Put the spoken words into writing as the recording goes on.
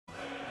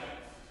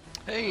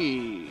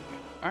Hey!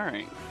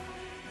 Alright.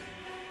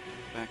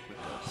 Back with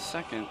the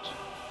second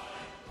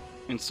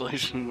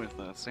installation with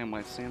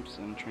Samwise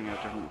Samson, trying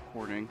out different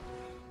recording.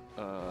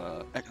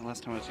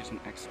 Last time I was using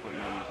XSplit,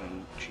 now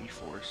I'm using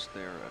GeForce,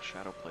 their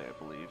shadow play, I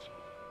believe.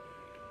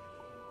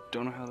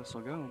 Don't know how this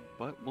will go,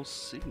 but we'll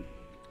see.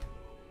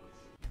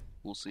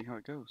 We'll see how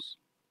it goes.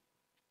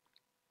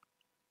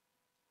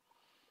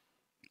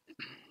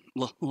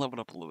 Leveled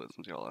up a little bit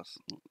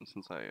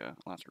since I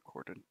last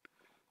recorded.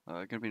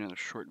 Gonna be another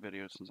short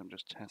video since I'm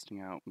just testing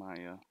out my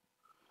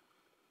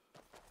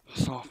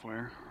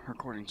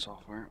recording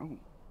software. Oh,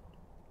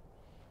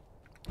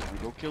 gotta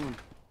go kill him.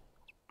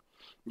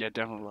 Yeah,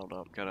 definitely leveled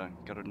up. Got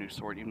a new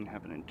sword. Even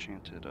have an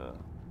enchanted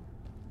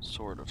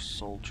sword of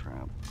soul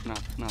trap.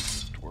 Not the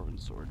dwarven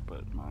sword,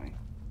 but my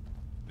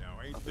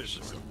Now ain't other this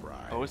a sword.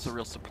 surprise? Oh, it's a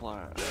real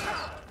supply.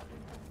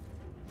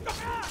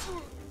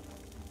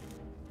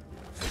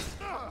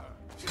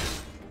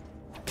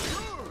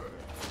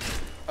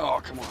 Oh,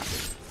 come on.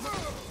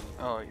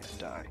 Oh, you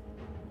die.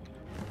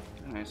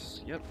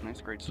 Nice. Yep,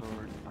 nice great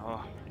sword.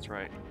 Oh, that's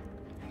right.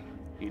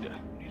 Need to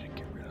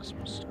get rid of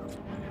some stuff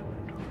in my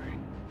inventory.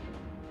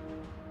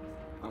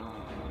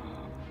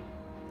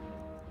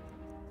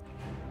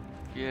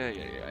 Yeah.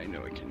 I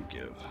know I can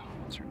give.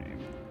 What's her name?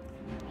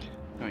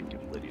 I know I can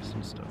give Lydia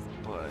some stuff,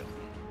 but I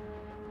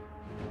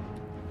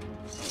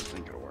don't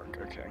think it'll work.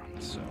 Okay,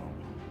 so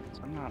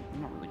I'm not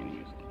really gonna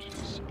use it.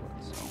 Just sell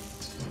it. So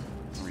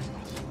no reason to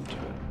hold on to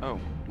it. Oh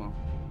well.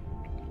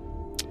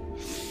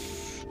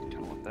 Kind of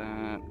want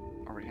that.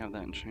 Already have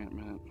that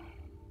enchantment.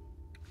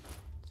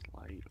 It's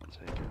light. I'll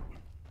take it.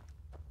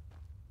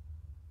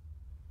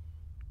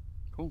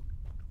 Cool.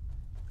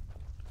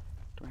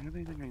 Do I have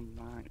anything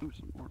I mine? Ooh,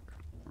 some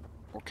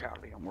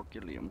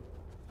orcalium.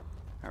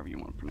 However you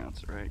want to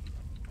pronounce it, right?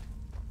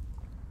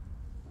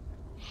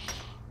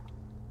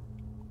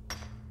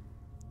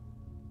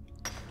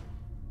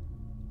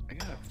 I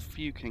got a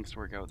few kinks to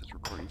work out with this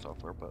recording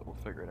software, but we'll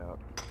figure it out.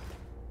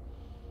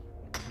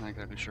 I'm not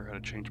exactly sure how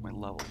to change my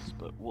levels,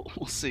 but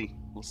we'll see.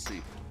 We'll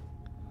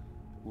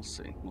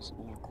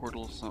record a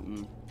little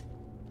something,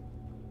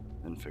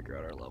 then figure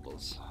out our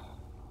levels.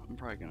 I'm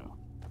probably gonna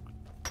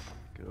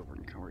get over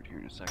and cover it here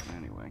in a second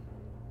anyway.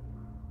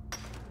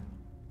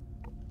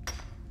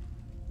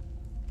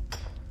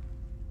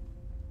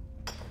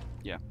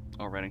 Yeah,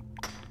 already.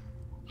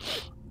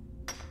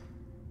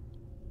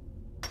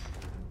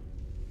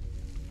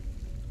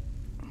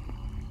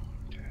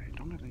 Okay,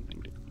 don't have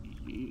anything to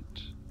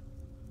eat,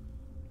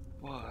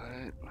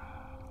 but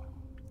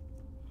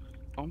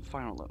I'm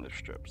fine with leather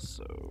strips,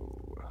 so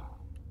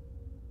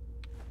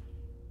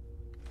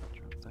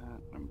drop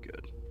that. I'm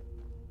good.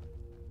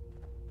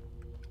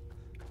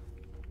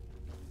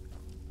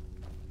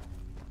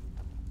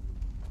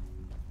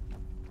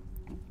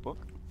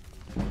 Book.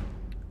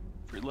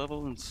 Free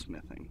level in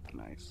smithing.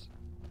 Nice.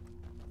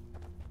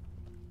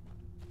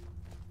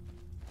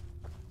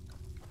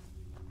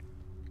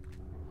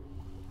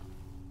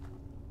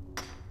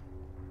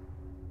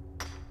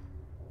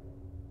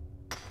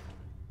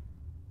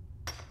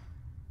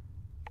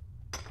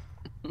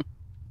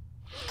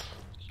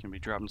 Just gonna be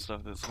dropping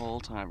stuff this whole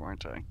time,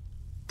 aren't I?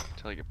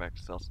 Until I get back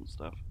to sell some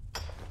stuff.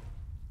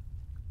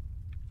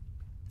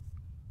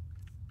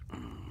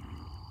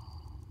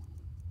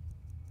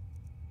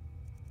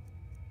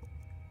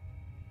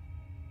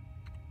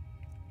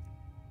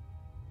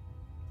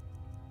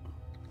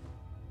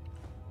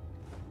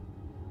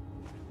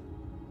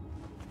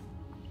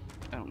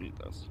 I don't need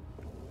those.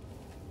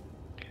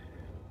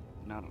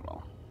 Not at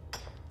all.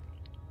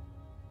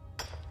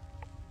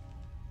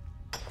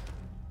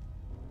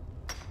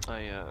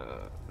 I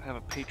have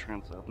a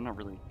Patreon sub. I'm not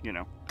really, you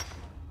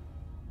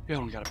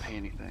don't gotta pay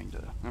anything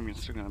to. I mean,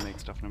 still gonna make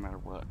stuff no matter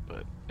what,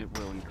 but it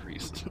will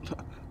increase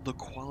the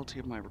quality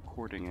of my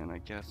recording. And I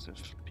guess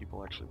if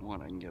people actually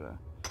want, I can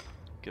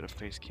get a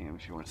face cam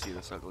if you want to see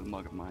this ugly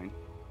mug of mine.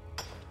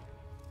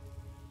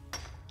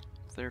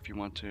 It's there if you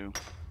want to,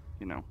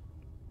 you know.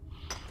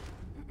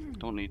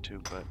 Don't need to,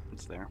 but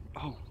it's there.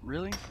 Oh,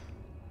 really?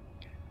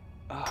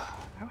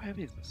 How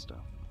heavy is this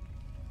stuff?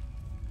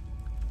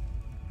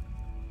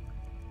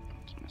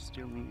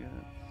 Steel ingots.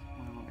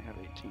 Well, I have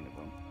 18 of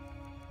them,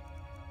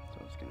 so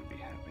it's gonna be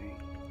heavy.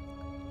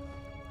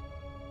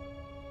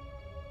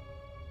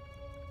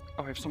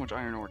 Oh, I have so much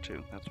iron ore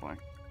too. That's why.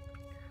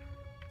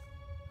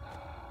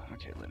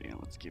 Okay, Lydia,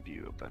 let's give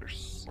you a better,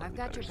 slightly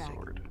better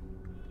sword.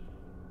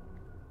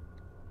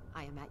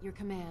 I am at your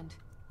command.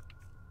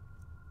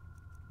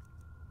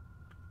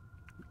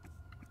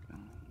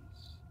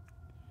 Guns.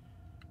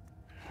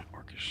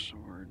 Orcish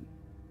sword.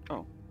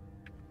 Oh,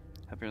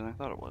 heavier than I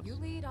thought it was. You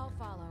lead, I'll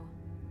follow.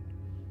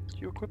 Did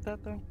you equip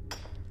that though?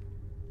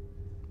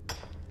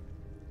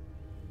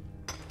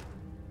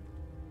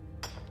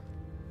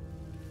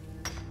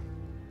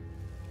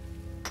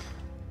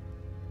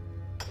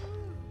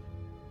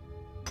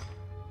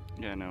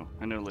 Yeah,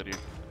 I know, Lydia.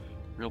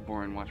 Real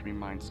boring, watch me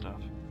mine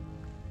stuff.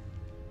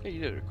 Yeah,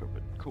 you did equip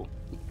it. Cool.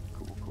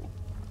 Cool.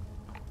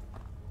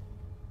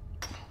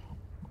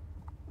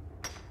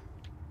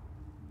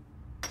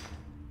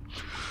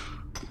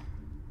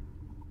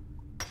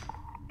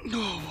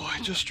 Oh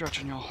boy, just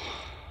stretching, y'all.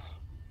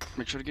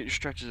 Make sure to get your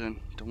stretches in.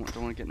 Don't want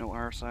to get no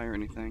RSI or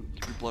anything.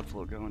 Keep your blood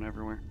flow going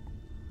everywhere.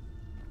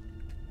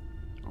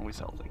 Always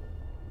healthy.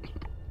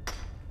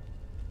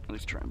 At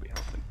least try and be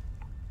healthy.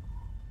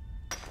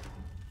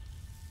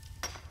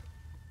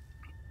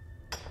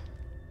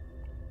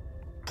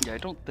 Yeah, I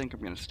don't think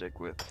I'm gonna stick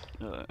with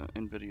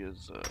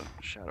NVIDIA's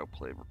shadow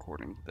play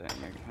recording thing.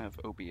 I can have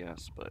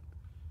OBS, but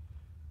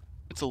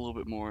it's a little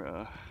bit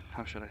more,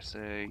 how should I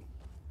say,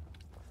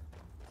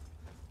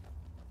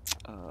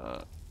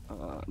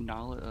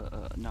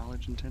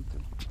 knowledge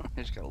intensive.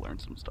 I just gotta learn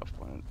some stuff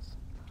when it's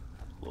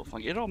a little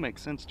funky. It all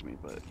makes sense to me,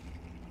 but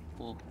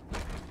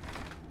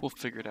we'll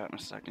figure it out in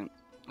a second.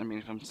 I mean,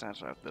 if I'm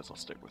satisfied with this, I'll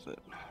stick with it.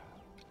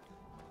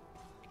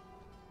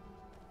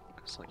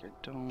 Cause like I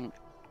don't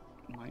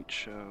might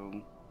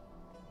show.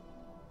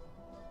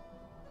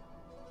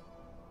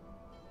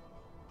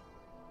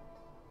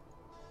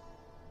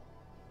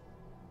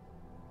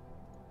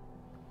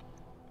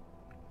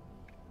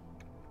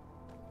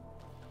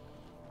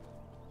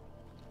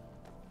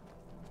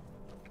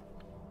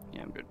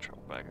 Yeah, I'm good.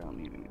 Travel back. I don't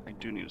need any. I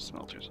do need a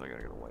smelter, so I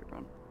gotta get a white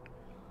run.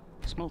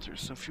 Smelters,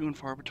 so few and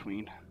far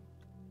between.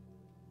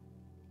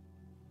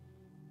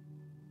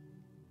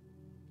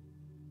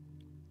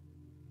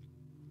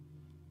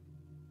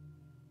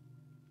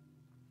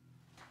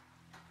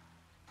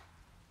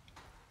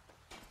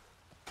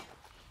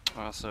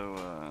 I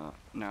also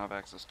now have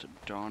access to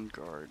Dawn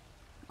Guard.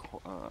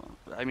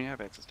 I mean, I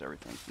have access to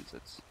everything since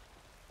it's,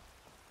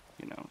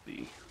 you know,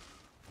 the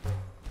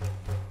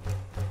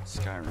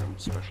Skyrim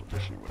Special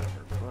Edition or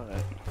whatever,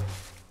 but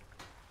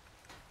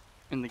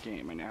in the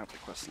game I now have the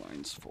quest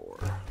lines for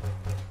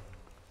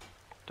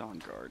Dawn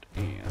Guard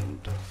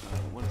and,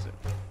 what is it?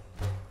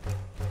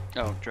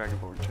 Oh,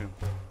 Dragonborn too.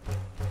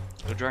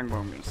 So Dragonborn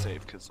I'm going to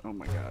save because, oh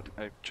my god,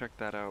 I've checked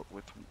that out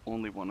with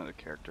only one other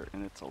character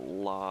and it's a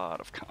lot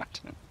of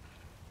content.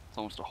 It's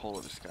almost a whole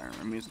other Skyrim.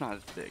 I mean, it's not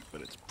as big,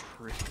 but it's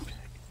pretty big.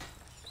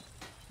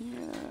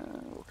 Yeah,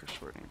 Orcish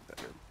Sword ain't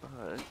better,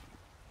 but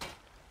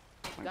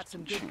Got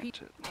some good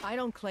people. I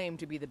don't claim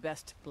to be the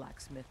best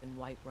blacksmith in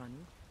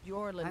Whiterun.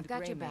 Yorland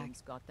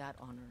Greymane's got that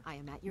honor. I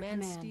am at your Man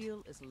command.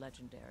 Steel is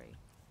legendary.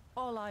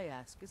 All I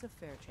ask is a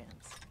fair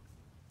chance.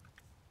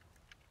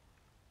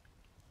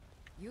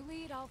 You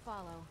lead, I'll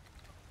follow.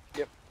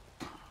 Yep.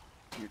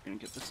 You're gonna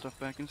get this stuff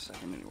back in a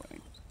second anyway.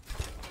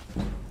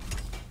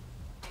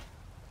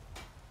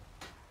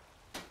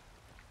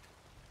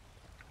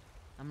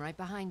 I'm right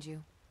behind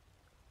you.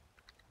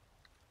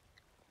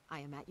 I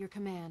am at your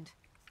command.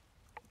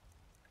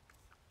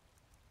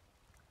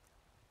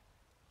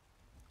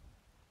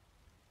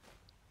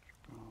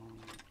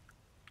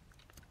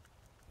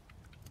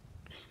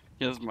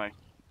 Yeah, this is my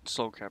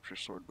soul capture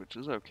sword, which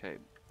is okay,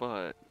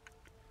 but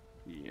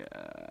yeah,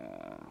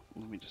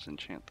 let me just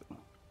enchant them.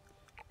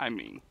 I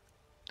mean,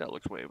 that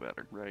looks way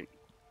better, right?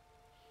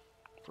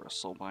 For a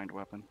soulbind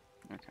weapon.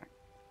 Okay.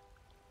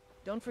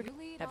 Don't forget.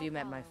 Have you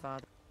met my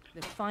father?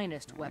 The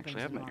finest weapons.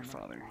 Actually, I've in met your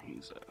armor. father.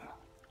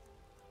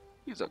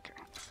 He's okay.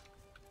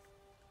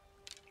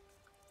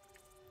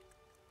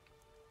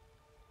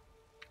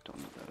 Don't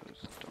need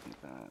those. Don't need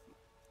that.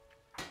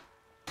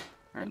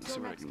 Alright, let's see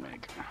what I can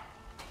make.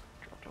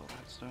 Dropped all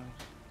that stuff.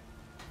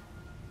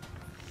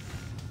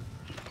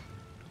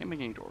 Can't make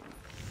any door.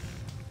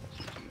 That's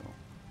the deal.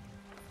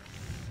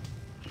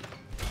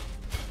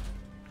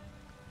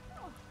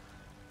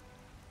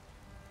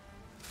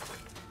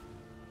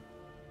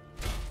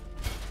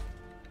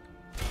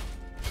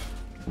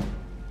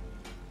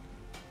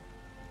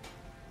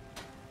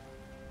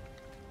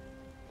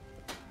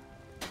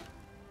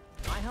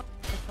 I helped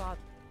my father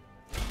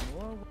in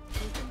more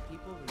ways than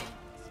people realize.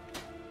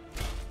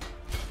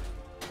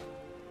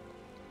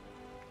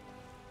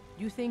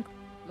 You think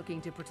looking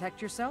to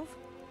protect yourself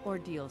or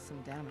deal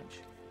some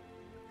damage?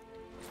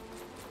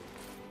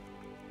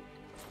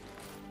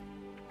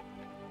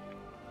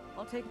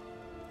 I'll take.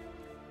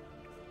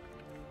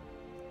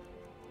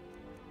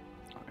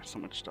 Oh, there's so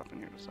much stuff in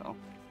here to sell.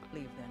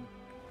 Leave then.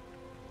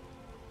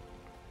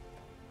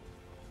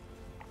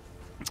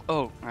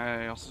 Oh,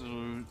 I also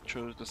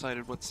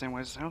decided what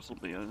Samwise's house will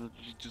be.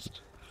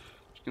 Just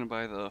gonna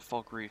buy the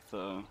Falkreath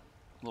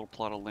little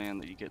plot of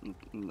land that you get in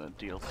the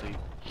DLC.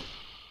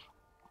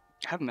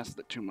 I haven't messed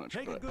with it too much,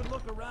 Take but a good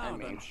look around. I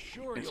mean, I'm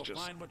sure it's you'll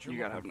just find what you're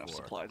you gotta have looking enough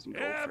for. supplies and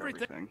gold for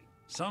everything.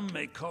 Some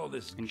may call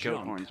this And goat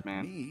junk. horns,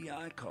 man. Me,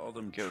 I call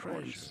them Goat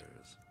horns.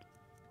 treasures.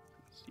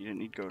 You didn't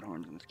need goat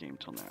horns in this game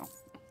till now.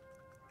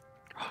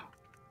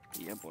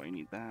 Yeah, boy, you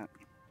need that.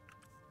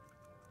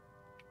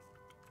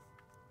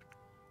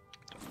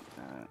 Don't need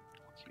that.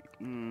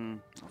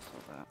 I'll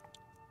sell that.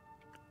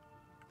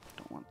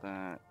 Don't want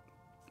that.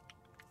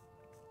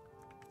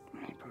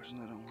 Any potions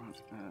I don't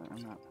want.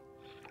 I'm not.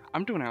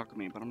 I'm doing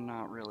alchemy, but I'm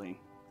not really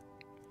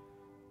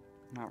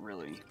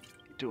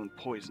doing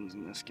poisons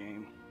in this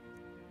game.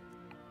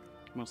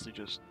 Mostly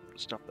just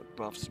stuff that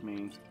buffs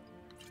me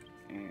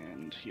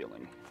and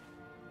healing.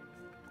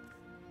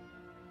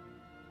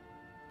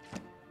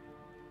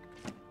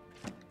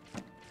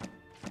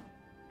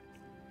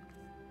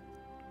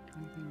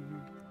 Anything in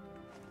here?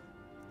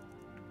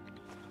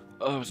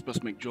 Oh, I was supposed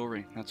to make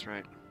jewelry. That's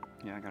right.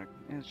 Yeah, I gotta.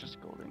 Yeah, it's just a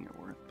gold ingot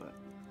worth, but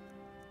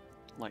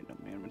lighten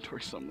up my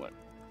inventory somewhat.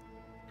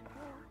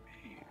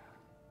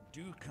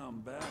 Do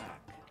come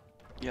back.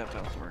 Yeah,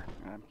 Belthor.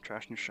 I'm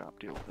trashing your shop.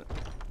 Deal with it.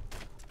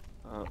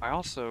 I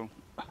also,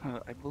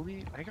 I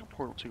believe I got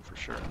Portal 2 for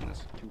sure on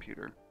this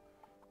computer.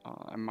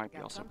 I might be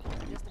also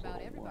playing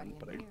Portal 1,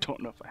 but I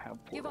don't know if I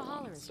have Portal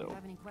 1. So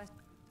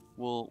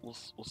we'll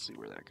see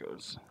where that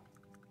goes.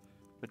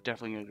 But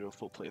definitely gonna do a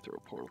full playthrough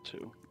of Portal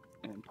 2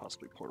 and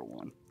possibly Portal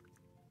 1.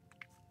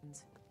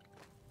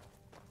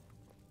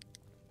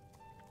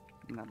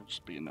 And that'll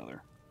just be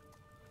another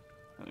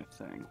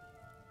thing.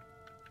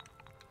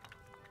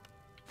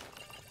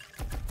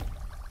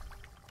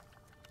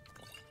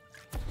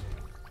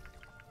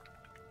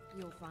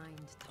 You'll find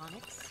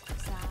tonics,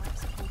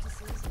 salves,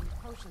 poultices, and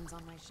potions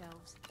on my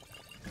shelves.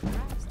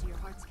 Perhaps to your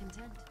heart's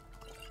content.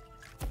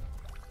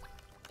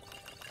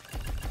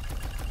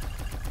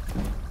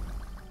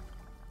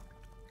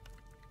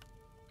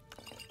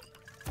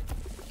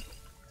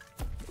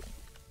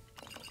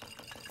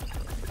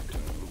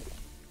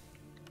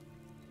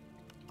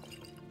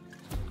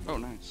 Oh,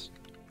 nice.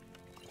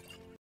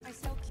 I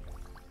sell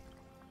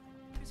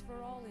cures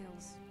for all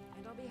ills,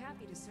 and I'll be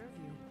happy to serve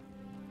you.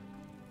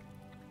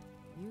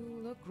 You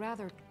look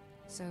rather...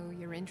 So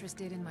you're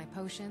interested in my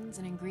potions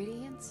and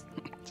ingredients?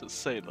 To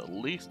say the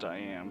least, I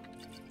am.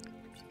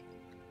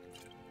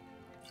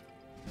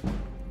 Of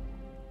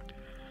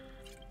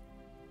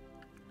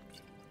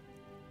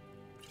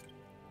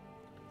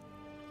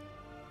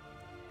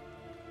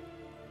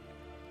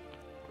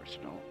course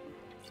you don't.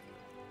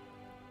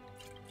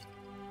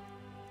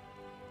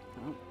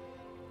 Oh.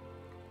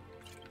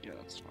 Yeah,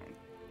 that's fine.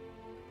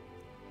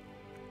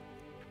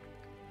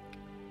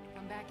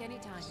 Come back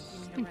anytime if you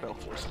I need think a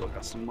remedy. Belthor still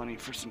got some money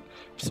for some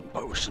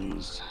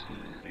potions.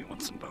 He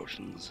wants some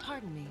potions.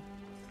 Pardon me,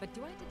 but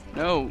do I have to take...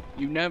 No,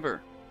 you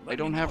never. I Let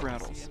don't me have know if you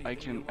rattles. see I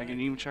anything can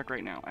you even check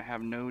right now. I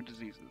have no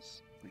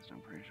diseases. At least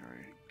I'm pretty sure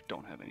I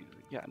don't have any.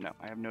 Yeah, no,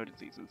 I have no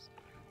diseases.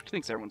 She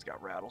thinks everyone's got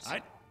rattles.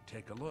 I'd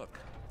take a look.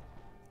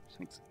 She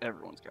thinks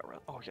everyone's got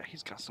rattles. Oh yeah,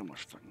 he's got so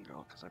much fucking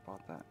gold because I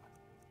bought that.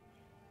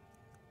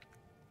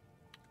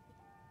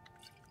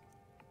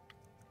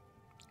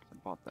 I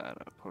bought that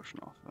potion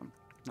off of him.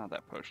 Not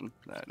that potion.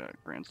 That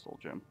Grand Soul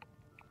gem.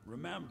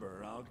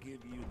 Remember, I'll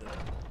give you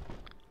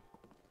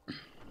the...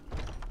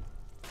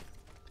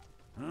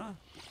 Huh?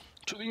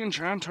 To the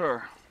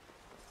enchanter.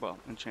 Well,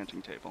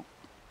 enchanting table.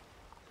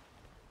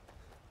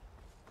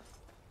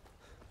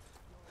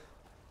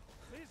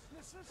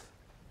 Businesses,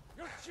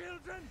 your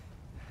children,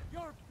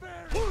 your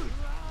very lives.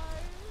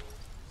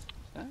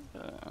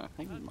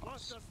 Hanging And what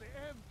moss. does the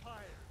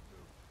Empire do?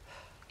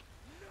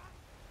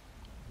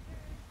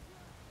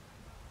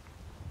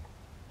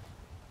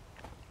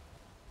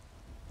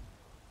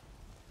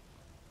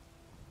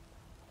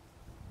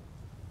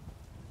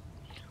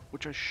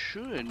 Which I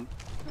should,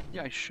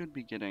 yeah, I should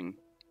be getting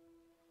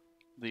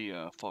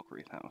the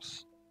Falkreath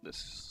house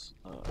this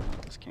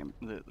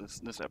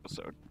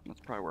episode. That's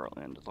probably where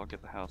I'll end. Is I'll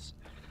get the house,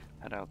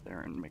 head out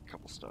there, and make a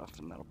couple stuff,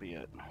 and that'll be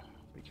it.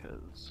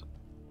 Because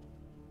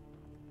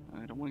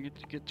I don't want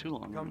to get too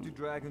long. Come to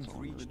Dragon's That's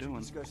all I'm Reach really to doing.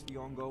 discuss the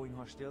ongoing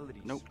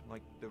hostilities. Nope.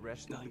 Like the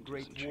rest of the Nothing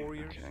great doesn't change.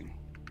 warriors. Okay.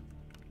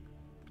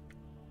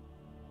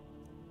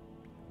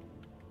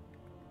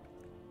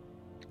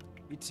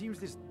 It seems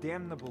this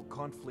damnable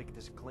conflict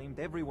has claimed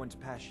everyone's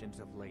passions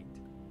of late.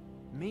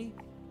 Me,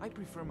 I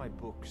prefer my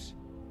books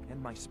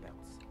and my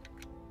spells.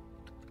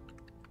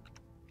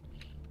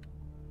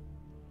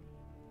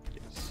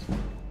 Yes.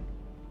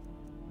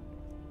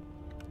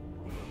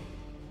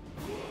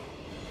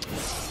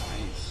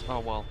 Nice.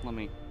 Oh well, let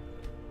me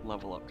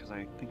level up because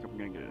I think I'm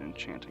gonna get an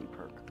enchanting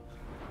perk.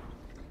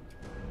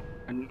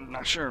 I'm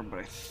not sure, but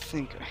I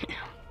think I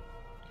am.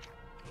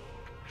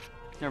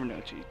 Never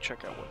know till you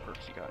check out what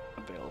perks you got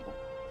available.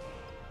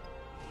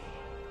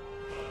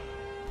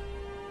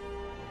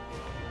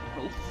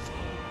 Health.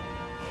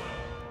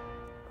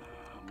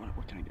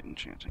 What can I get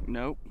enchanting?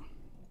 Nope.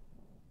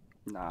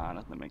 Nah,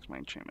 nothing that makes my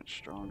enchantment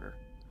stronger.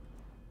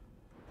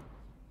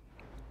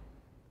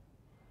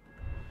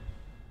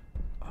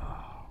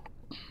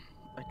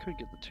 I could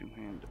get the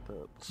two-handed,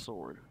 the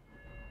sword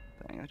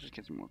thing. That just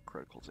gives me more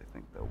criticals, I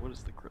think, though. What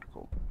is the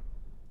critical?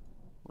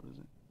 What is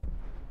it?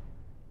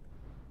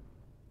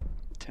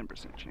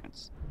 10%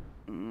 chance.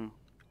 I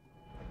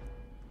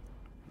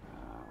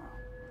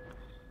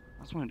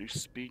just want to do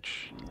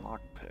speech and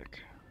lockpick.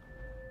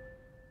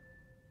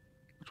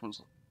 Which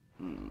one's...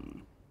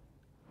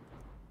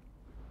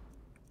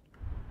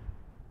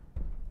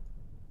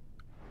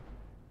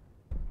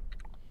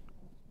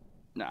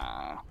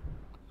 Nah.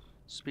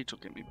 Speech will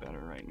get me better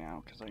right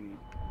now, because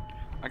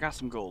I got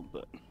some gold,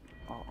 but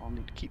I'll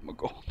need to keep my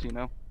gold, you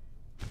know?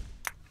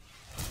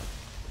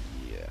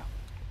 Yeah.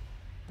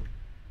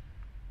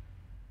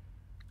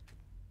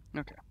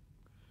 Okay.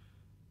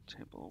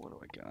 Table, what do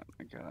I got?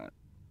 I got...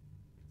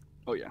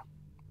 Oh yeah.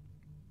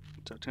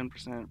 So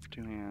 10% for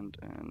two-hand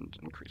and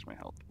increase my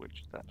health,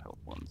 which that health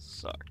one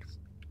sucks.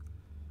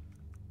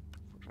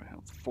 What do I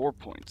have? 4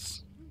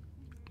 points.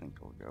 think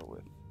I'll go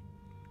with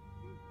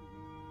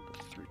the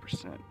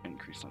 3%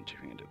 increase on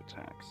two-handed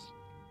attacks.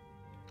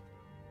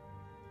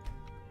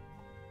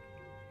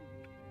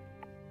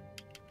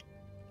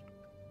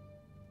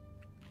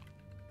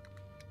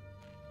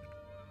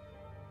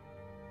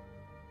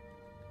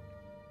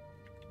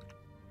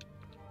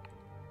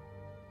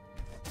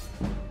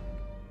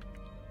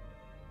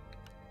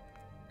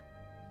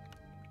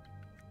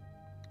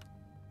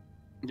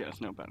 Yeah,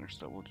 it's no better,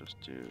 so we'll just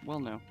do, well,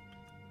 no.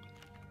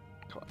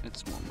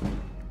 It's more money.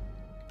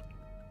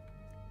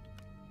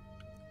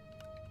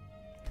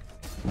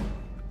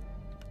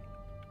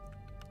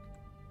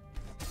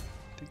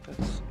 I think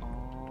that's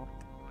all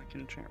I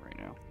can enchant right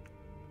now.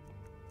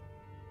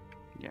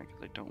 Yeah,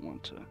 because I don't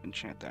want to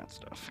enchant that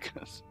stuff,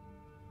 because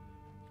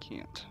I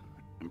can't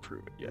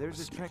improve it yet. There's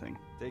a smithing. thing.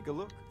 Take a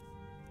look.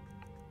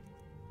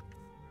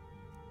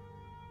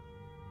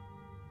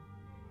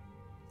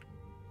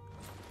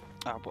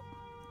 Ah, but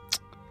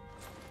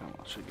oh,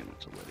 I should get it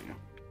to Lydia.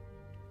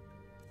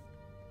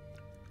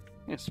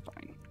 It's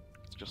fine.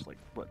 It's just like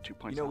what, 2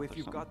 points. You know, off if or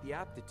you've something? got the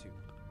aptitude,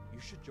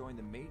 you should join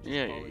the Mages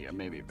Yeah, College maybe in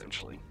Winter.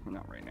 eventually.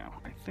 Not right now.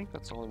 I think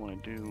that's all I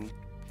want to do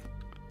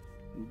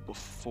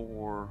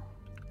before.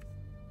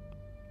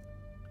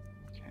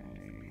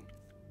 Okay.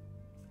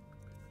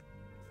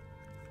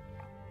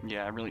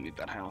 Yeah, I really need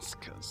that house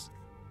because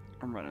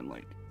I'm running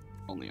like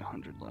only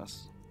 100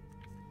 less.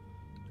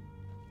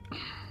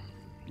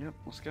 Yep,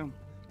 let's go.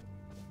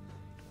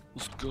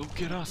 Let's go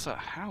get us a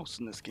house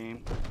in this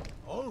game.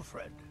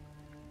 Alfred.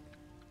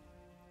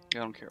 I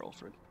don't care,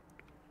 Alfred.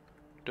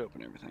 Dope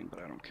and everything, but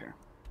I don't care.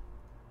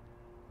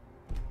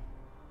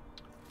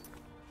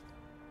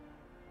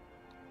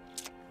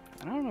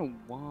 I don't know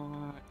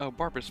why. Oh,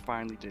 Barbara's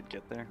finally did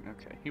get there.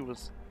 Okay, he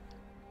was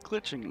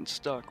glitching and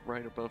stuck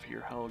right above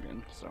here,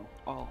 Helgen. So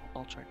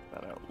I'll check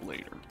that out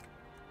later.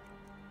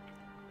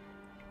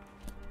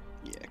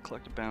 Yeah,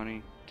 collect a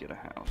bounty, get a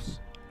house.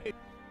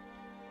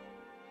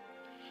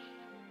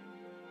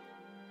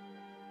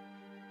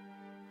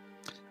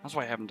 That's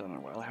why I haven't done it in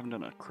a while. I haven't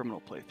done a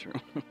criminal playthrough.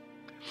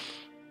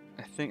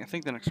 I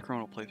think the next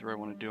criminal playthrough I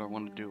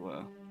want to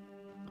do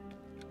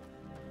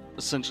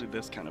essentially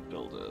this kind of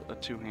build, a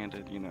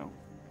two-handed, you know,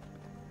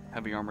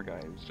 heavy armor guy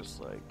who's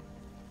just like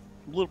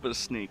a little bit of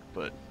sneak,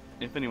 but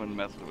if anyone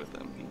messes with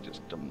him, he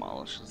just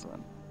demolishes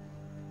them.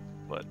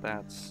 But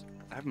that's,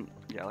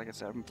 like I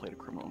said, I haven't played a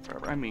criminal in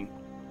forever. I mean,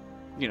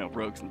 you know,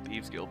 Rogues and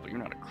Thieves Guild, but you're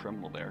not a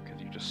criminal there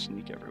because you just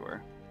sneak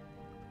everywhere.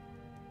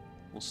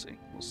 We'll see.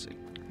 We'll see.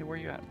 Hey, where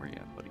you at? Where you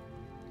at, buddy?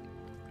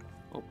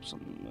 Oh,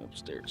 something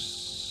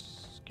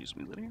upstairs. Excuse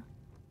me, Lydia.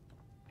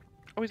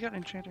 Oh, he's got an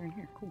enchanter in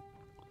here. Cool.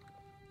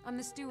 I'm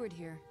the steward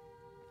here.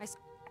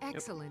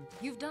 Excellent.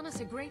 Yep. You've done us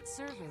a great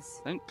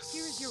service. Thanks.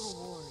 Here is your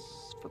reward.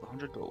 For the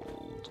 100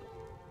 gold.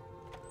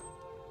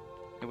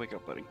 Hey, wake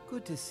up, buddy.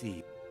 Good to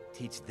see.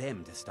 Teach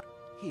them to stop.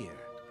 Here.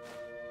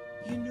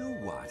 You know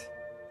what?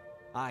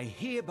 I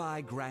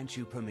hereby grant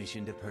you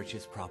permission to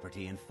purchase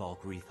property in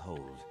Falkreath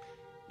Hold.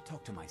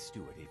 Talk to my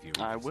steward if you're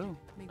I interested.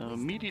 will.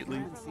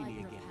 Immediately. See me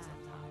again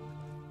sometime.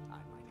 I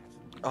might have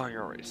some... Oh,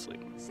 you're already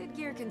asleep. Sid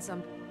Gear can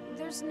some.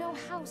 There's no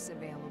house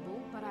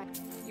available, but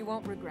you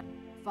won't regret.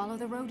 Follow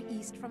the road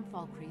east from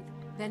Falkreath,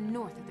 then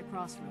north at the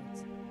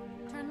crossroads.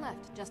 Turn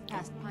left just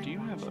past Pine Do you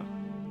have a...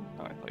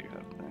 Oh, I thought you had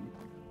a thing.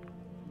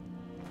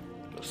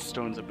 Those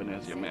stones of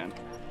Benezia, man.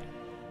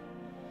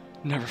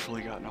 Never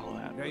fully gotten all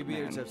that.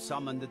 Greybeards Man. have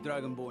summoned the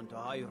Dragonborn to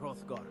High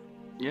Hrothgar.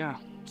 Yeah,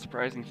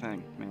 surprising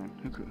thing, man.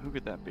 Who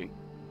could that be?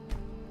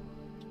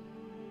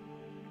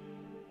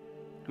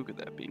 Who could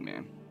that be,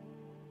 man?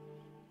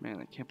 Man,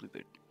 I can't believe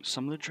that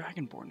some of the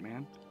Dragonborn,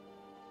 man.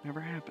 Never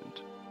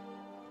happened.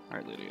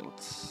 Alright, Lydia,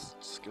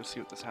 let's go see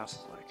what this house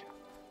is like.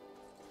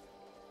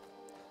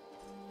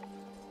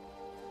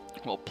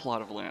 Well,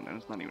 plot of land, and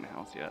it's not even a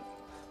house yet.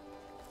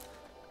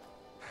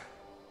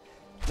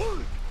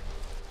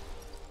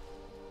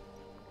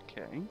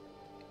 Okay.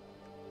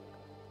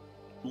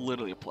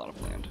 Literally a plot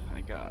of land.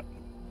 I got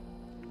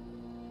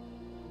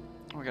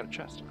a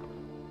chest.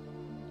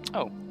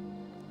 Oh.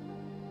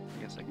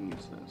 I guess I can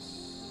use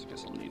this.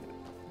 Guess I'll need it.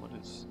 What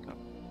is... Oh.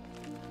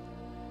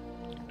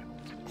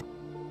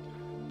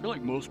 You're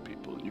like most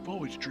people, you've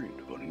always dreamed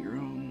of owning your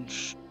own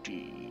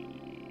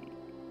steading,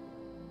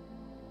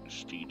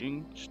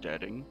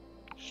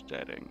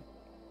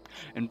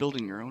 and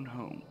building your own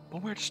home.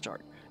 But where to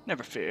start?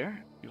 Never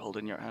fear. You hold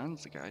in your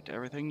hands the guide to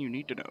everything you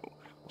need to know.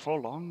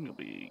 Before long, you'll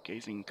be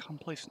gazing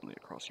complacently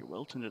across your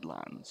well-tended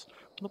lands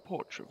from the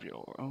porch of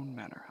your own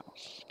manor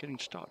house. Getting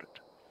started.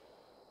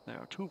 There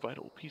are two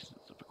vital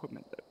pieces of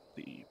equipment that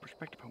the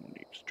prospective home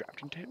needs: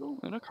 drafting table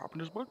and a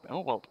carpenter's workbench.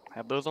 Oh, well,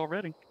 have those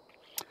already.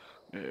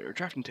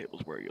 Drafting table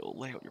is where you'll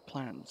lay out your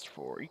plans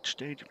for each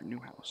stage of your new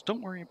house.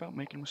 Don't worry about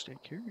making a mistake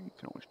here. You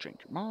can always change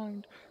your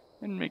mind,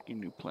 and making a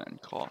new plan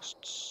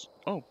costs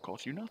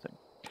you nothing.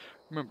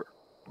 Remember,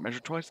 measure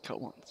twice,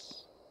 cut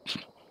once.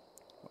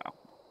 Wow.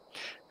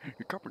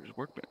 Your carpenter's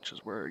workbench is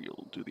where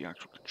you'll do the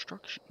actual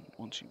construction.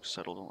 Once you've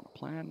settled on a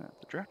plan at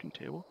the drafting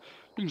table,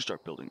 you can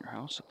start building your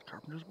house at the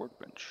carpenter's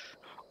workbench.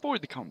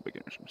 Avoid the common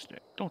beginner's mistake.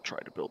 Don't try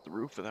to build the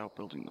roof without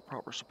building the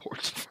proper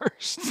supports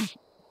first.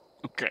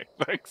 Okay,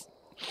 thanks.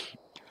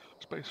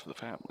 Space for the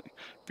family.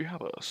 If you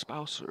have a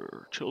spouse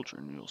or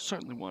children, you'll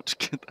certainly want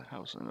to get the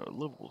house in a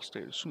livable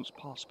state as soon as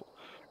possible.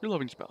 Your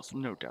loving spouse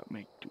will no doubt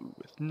make do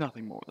with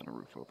nothing more than a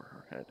roof over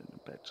her head and a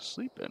bed to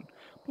sleep in.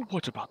 But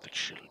what about the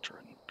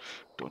children?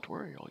 Don't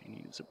worry, all you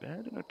need is a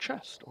bed and a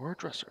chest or a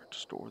dresser to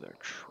store their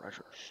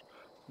treasures.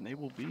 And they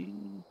will be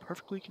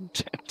perfectly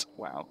content.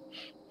 Wow.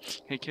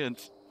 Hey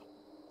kids,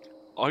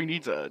 all you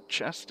need is a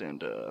chest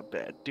and a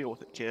bed. Deal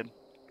with it, kid.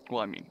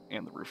 Well, I mean,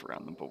 and the roof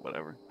around them, but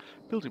whatever.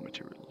 Building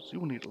materials. You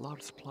will need a lot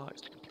of supplies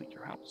to complete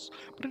your house,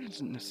 but it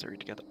isn't necessary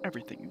to gather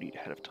everything you need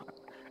ahead of time.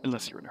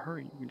 Unless you're in a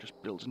hurry, you can just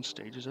build in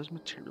stages as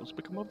materials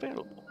become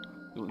available.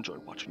 You'll enjoy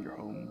watching your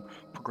home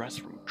progress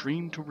from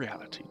dream to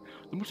reality.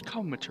 The most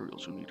common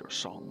materials you'll need are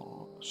sawn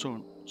logs,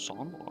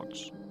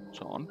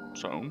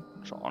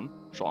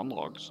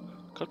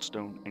 cut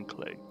stone, and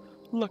clay.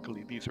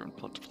 Luckily, these are in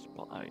plentiful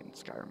supply in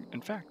Skyrim.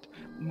 In fact,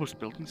 most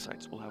building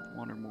sites will have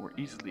one or more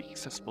easily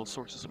accessible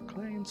sources of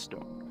clay and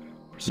stone.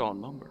 For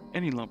sawn lumber,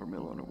 any lumber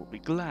mill owner will be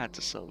glad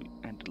to sell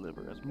and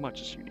deliver as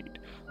much as you need.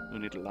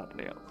 You'll need a lot of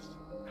nails.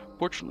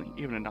 Fortunately,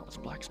 even a novice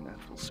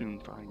blacksmith will soon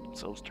find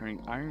themselves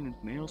turning iron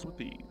into nails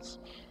with ease.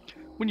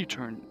 When you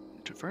turn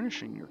to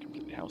furnishing your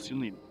complete house,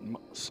 you'll need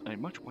a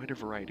much wider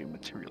variety of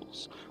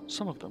materials.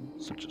 Some of them,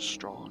 such as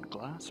straw and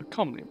glass, are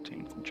commonly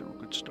obtained from general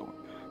goods store.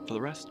 For the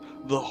rest,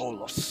 the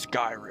whole of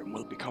Skyrim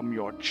will become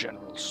your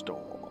general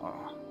store.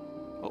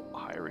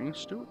 Hiring a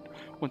steward.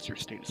 Once your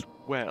estate is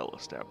well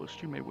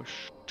established, you may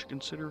wish to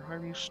consider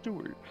hiring a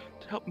steward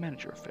to help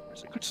manage your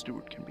affairs. A good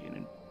steward can be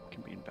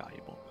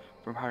invaluable,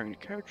 from hiring a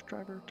carriage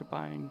driver to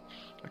buying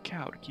a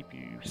cow to keep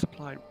you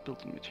supplied with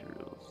building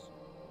materials.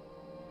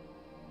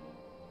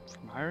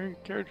 From hiring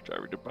a carriage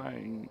driver to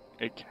buying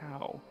a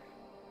cow.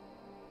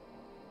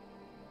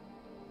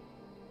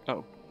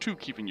 Oh, to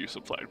keeping you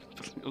supplied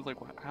with. I was like,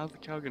 how's the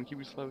cow going to keep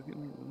you supplied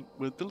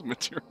with building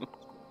materials?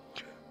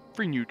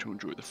 Freeing you to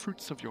enjoy the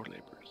fruits of your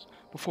labors.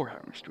 Before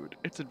hiring a steward,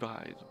 it's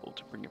advisable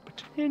to bring a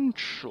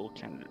potential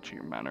candidate to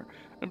your manor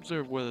and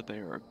observe whether they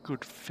are a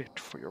good fit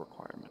for your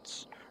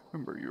requirements.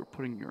 Remember, you're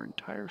putting your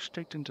entire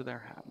estate into their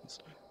hands.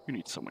 You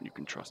need someone you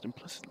can trust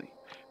implicitly.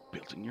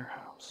 Building your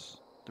house.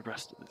 The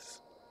rest of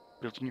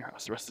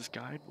this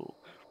guide will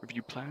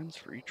review plans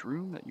for each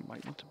room that you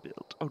might want to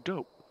build. Oh,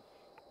 dope.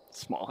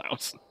 Small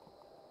house.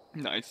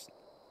 Nice.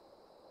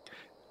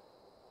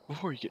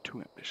 Before you get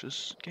too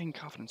ambitious, gain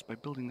confidence by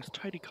building this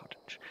tidy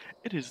cottage.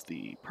 It is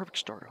the perfect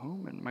starter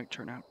home and might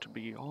turn out to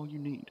be all you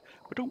need.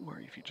 But don't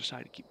worry, if you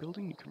decide to keep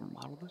building, you can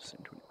remodel this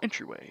into an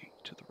entryway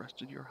to the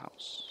rest of your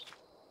house.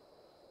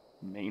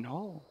 Main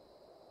hall.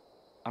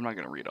 I'm not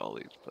going to read all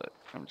these, but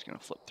I'm just going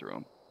to flip through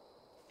them.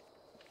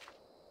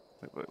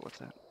 Wait, what's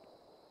that?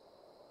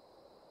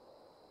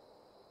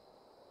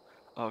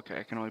 Okay,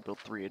 I can only build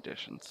 3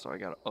 additions, so I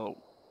got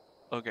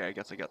okay, I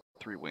guess I got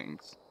 3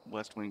 wings.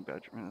 West wing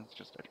bedroom, that's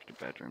just extra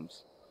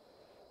bedrooms.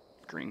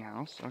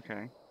 Greenhouse,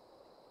 okay.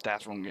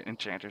 That's when we get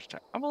Enchanter's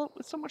Tower. Oh, well,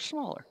 it's so much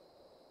smaller.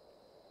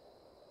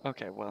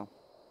 Okay, well.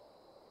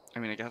 I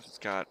mean, I guess it's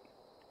got,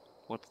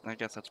 I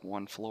guess that's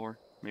 1 floor,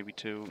 maybe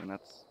 2, and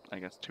that's, I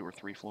guess, 2 or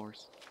 3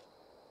 floors.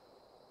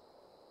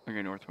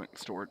 Okay, north wing,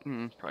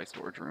 probably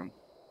storage room.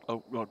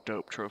 Oh,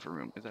 dope, trophy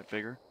room. Is that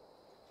bigger?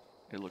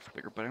 It looks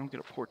bigger, but I don't get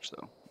a porch,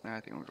 though. I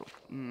think I'm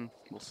going to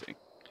we'll see.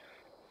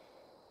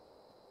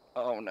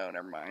 Oh, no,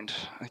 never mind.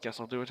 I guess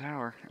I'll do a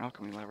tower.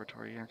 Alchemy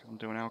laboratory, yeah, because I'm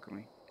doing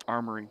alchemy.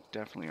 Armory,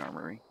 definitely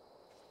armory.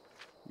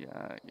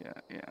 Yeah.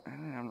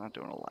 I'm not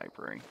doing a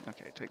library.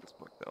 Okay, take this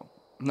book, though.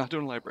 I'm not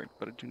doing a library,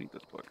 but I do need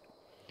this book.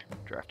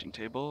 Drafting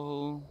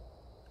table.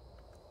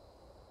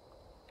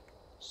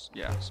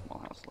 Yeah, small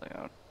house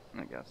layout.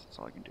 I guess that's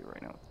all I can do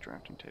right now with the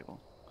drafting table.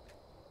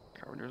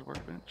 Carpenter's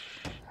workbench.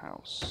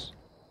 House.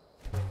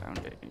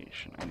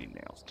 Foundation. I need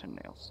nails. 10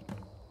 nails.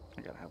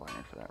 I gotta have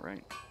iron for that,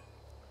 right?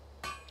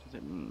 Is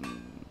it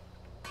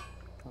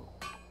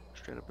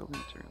straight up building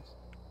materials.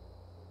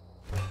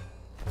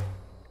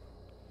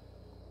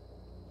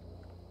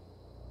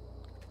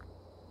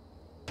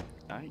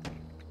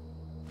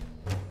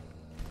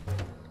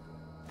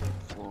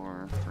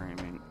 Floor,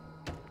 framing.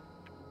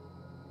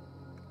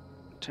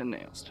 10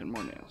 nails. 10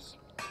 more nails.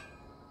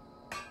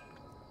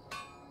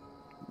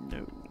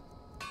 No.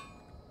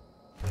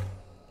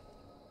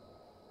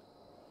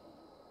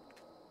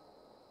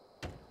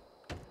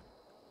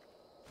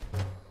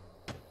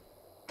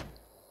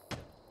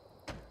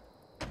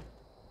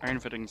 Iron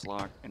fittings,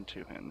 lock, and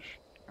 2 hinge.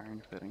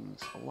 Iron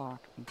fittings, a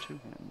lock, and 2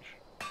 hinge.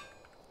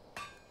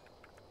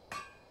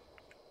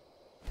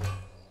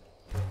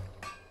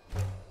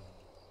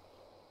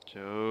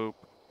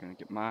 Dope. Gonna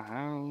get my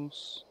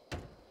house.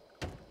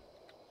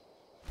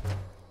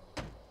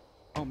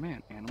 Oh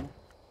man, animal.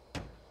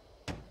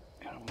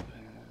 Animal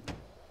bed.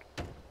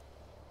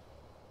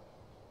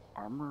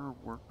 Armor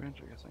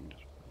workbench? I guess I can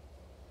just...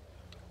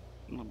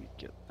 Let me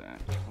get that.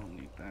 I'll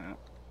need that.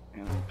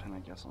 animal pen, I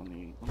guess I'll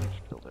need. Let me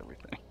just build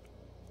everything.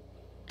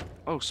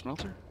 Oh,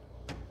 smelter?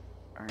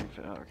 Iron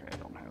fit. Oh, okay, I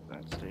don't have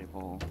that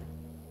stable.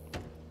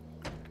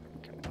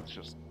 Okay, let's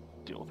just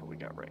deal with what we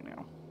got right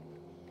now.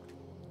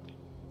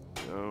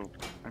 So,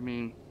 I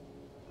mean,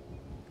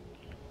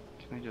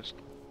 can I just...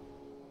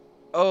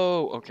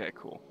 Oh, okay,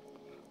 cool.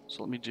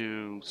 So let me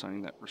do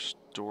something that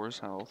restores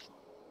health.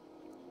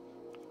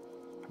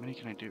 How many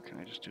can I do? Can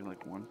I just do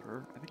like one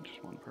per? I think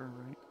just one per,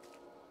 right?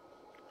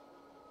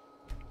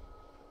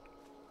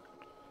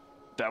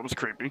 That was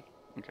creepy.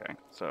 Okay,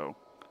 so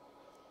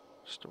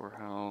restore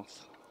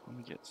health. Let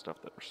me get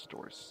stuff that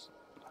restores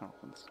health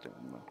and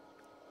stamina.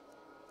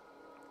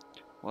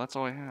 Well, that's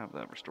all I have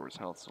that restores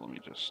health, so let me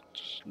just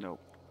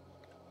nope.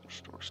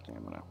 Restore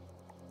stamina.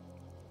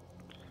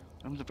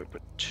 I don't know if I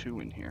put 2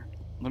 in here.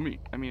 Let me,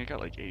 I mean, I got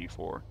like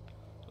 84.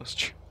 Let's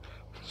try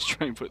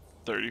and put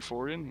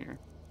 34 in here.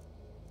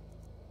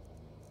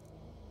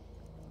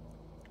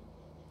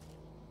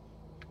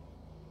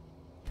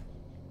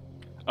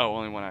 Oh,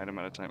 only one item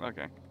at a time.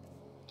 Okay.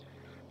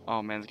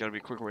 Oh man, there's gotta be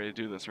a quicker way to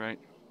do this, right?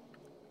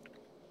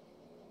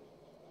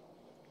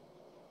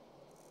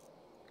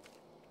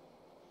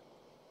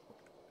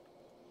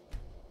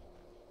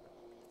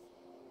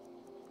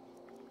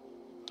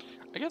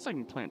 I guess I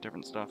can plant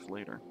different stuff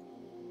later.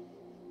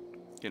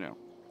 You know.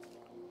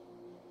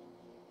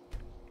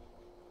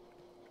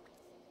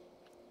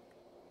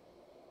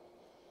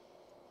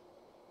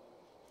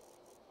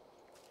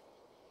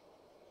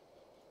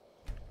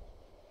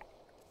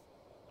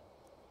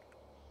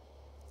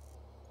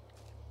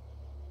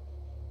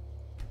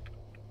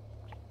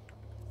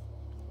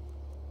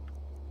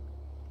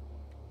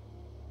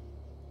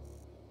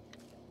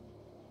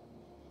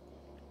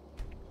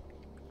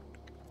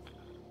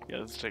 Yeah,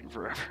 this is taking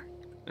forever.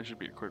 There should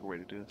be a quicker way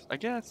to do this. I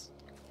guess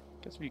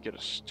if you get a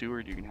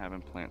steward, you can have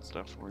him plant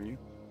stuff for you.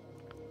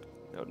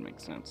 That would make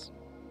sense.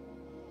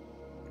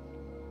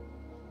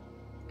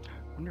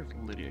 I wonder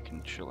if Lydia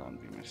can chill out and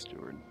be my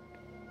steward.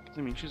 Because,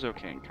 I mean, she's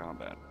okay in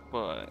combat,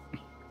 but...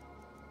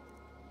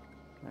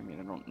 I mean,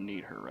 I don't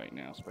need her right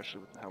now,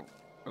 especially with how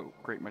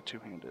great my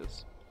two-hand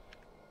is.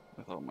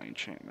 With all my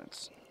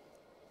enchantments.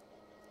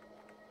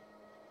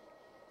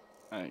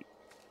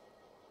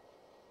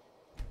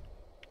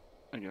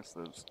 I guess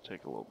those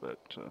take a little bit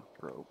to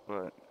grow,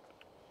 but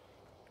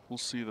we'll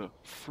see the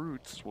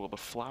fruits, well, the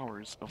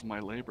flowers of my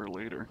labor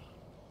later.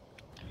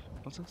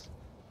 What's this?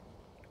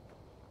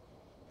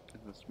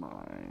 Is this my...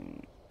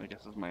 I guess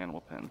this is my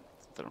animal pen,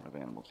 since I don't have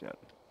animals yet.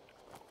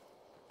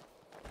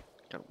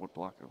 Got a wood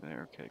block over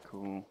there, okay,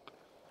 cool.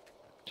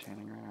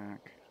 Tanning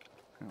rack.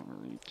 I don't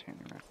really need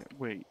tanning rack yet.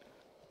 Wait.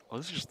 Oh,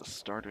 this is just the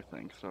starter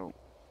thing, so...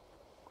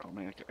 Oh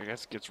man, I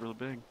guess it gets really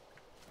big.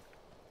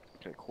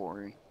 Okay,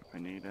 quarry, if I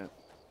need it.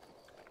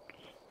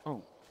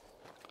 Oh,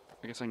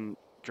 I guess I can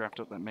draft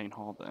up that main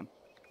hall then.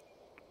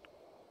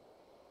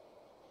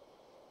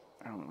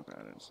 I don't know what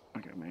that is.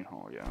 Okay, main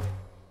hall, yeah.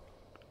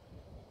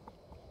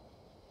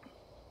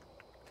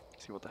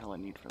 See what the hell I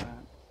need for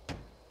that.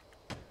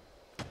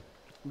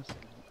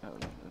 Oh,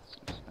 that's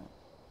just that.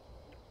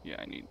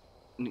 Yeah,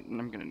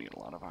 I'm gonna need a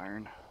lot of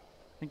iron.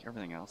 I think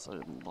everything else other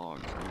than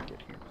logs I'm gonna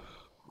get here.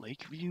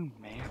 Lakeview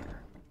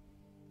Manor.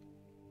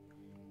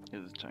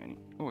 It is tiny.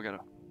 Oh, I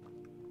got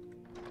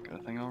a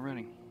thing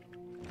already.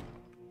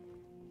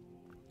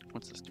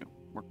 What's this do?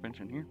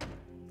 Workbench in here?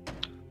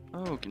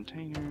 Oh,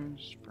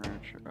 containers,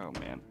 furniture. Oh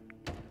man.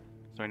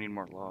 So I need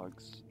more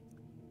logs.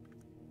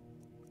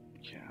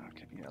 Yeah,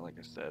 okay, yeah, like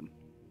I said.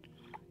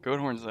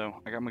 Goat horns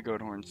though. I got my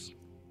goat horns.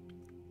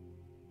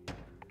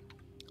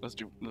 Let's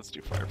do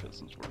fire pit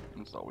since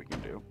that's all we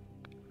can do.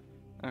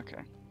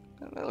 Okay.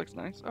 That looks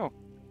nice. Oh,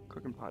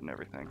 cooking pot and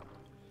everything.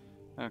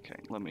 Okay,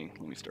 let me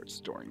start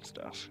storing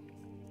stuff.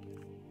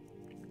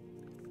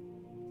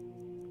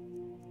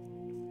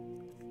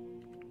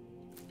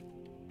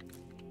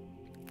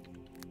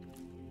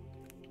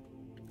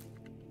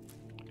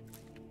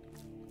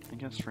 I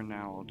guess for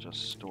now I'll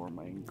just store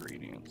my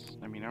ingredients.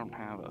 I mean, I don't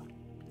have a...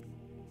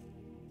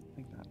 I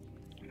think that...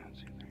 Yeah, let's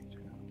see, 32.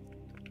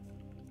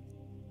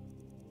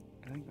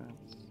 I think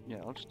that's... Yeah,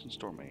 I'll just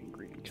store my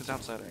ingredients. Because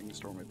outside I can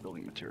store my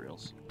building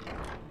materials.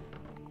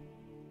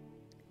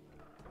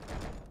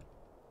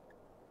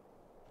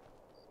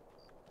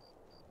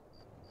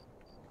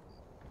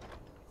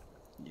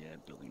 Yeah,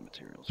 building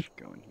materials should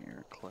go in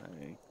here.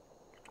 Clay.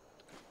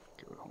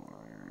 Goat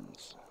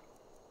horns.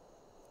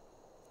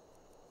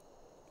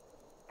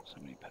 So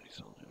many petty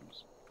soul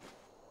gems.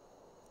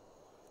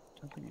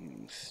 Don't think I need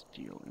any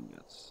steel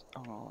ingots.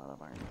 Oh, all out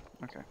of iron.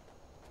 Okay.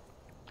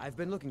 I've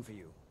been looking for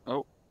you.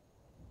 Oh.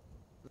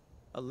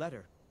 A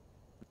letter.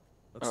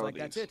 Looks like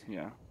that's it.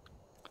 Yeah.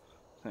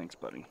 Thanks,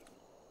 buddy.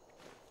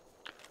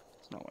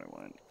 It's not what I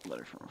wanted.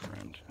 Letter from a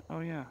friend. Oh,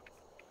 yeah.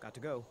 Got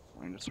to go.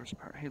 Find a source of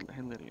power. Hey,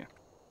 Lydia.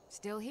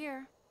 Still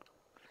here.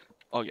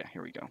 Oh, yeah,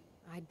 here we go.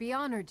 I'd be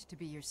honored to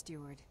be your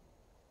steward.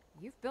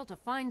 You've built a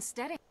fine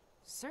steading.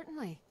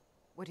 Certainly.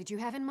 What did you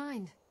have in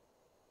mind?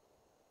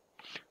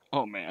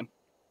 Oh, man.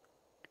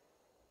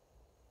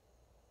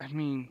 I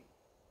mean...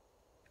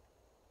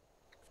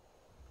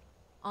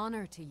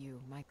 Honor to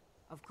you, my...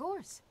 Of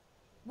course.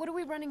 What are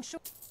we running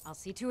short? I'll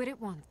see to it at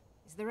once.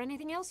 Is there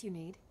anything else you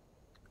need?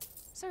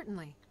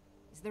 Certainly.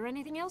 Is there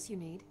anything else you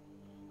need?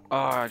 Oh,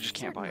 I just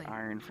can't Certainly. buy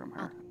iron from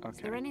her. Is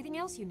Okay. there anything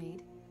else you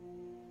need?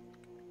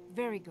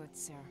 Very good,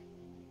 sir.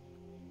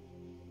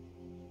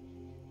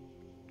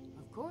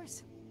 Of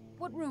course.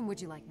 What room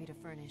would you like me to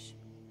furnish?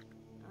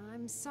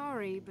 I'm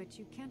sorry, but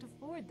you can't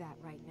afford that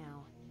right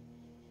now.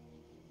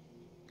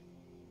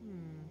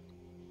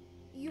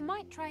 You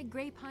might try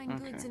Grapevine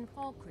Goods in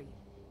Falkreath.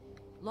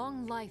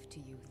 Long life to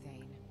you,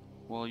 Thane.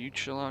 Well, you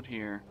chill out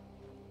here.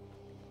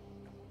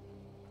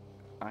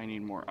 I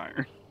need more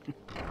iron.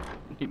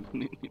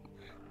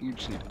 You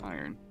just need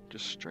iron.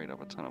 Just straight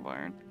up a ton of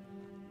iron.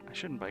 I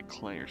shouldn't buy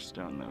clay or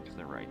stone, though, because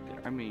they're right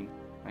there. I mean,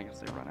 I guess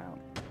they run out.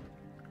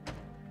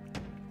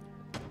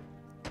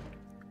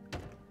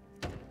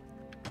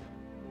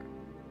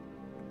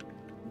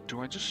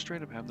 Do I just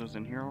straight up have those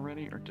in here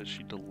already, or does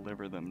she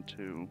deliver them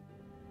to...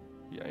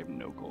 Yeah, I have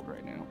no gold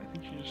right now. I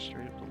think she just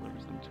straight up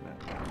delivers them to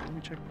that. Let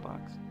me check the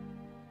box.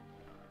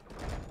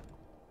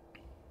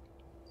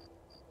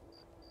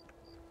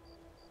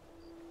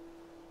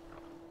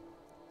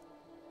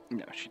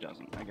 No, she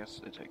doesn't. I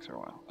guess it takes her a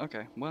while.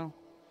 Okay, well,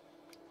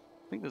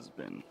 I think this has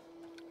been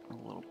a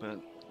little bit...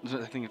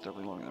 I think it's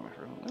definitely longer than my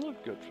first one. It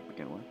looked good to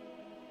begin with.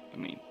 I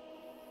mean...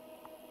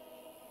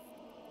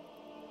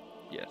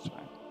 Yeah, it's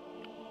fine.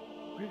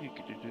 Maybe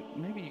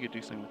you could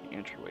do something with the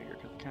entryway here,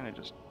 because kind of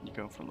just, you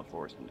go from the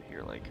forest into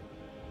here, like...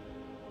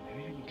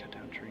 Maybe I can cut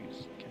down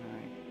trees. Can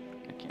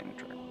I? I can't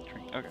enter a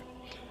tree. Okay.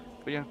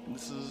 But yeah,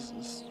 this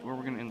is where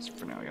we're going to end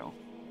for now, y'all.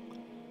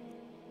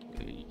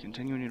 The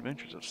continuing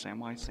adventures of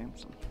Samwise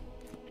Samson.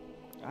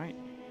 Alright.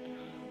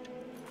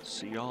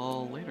 See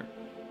y'all later.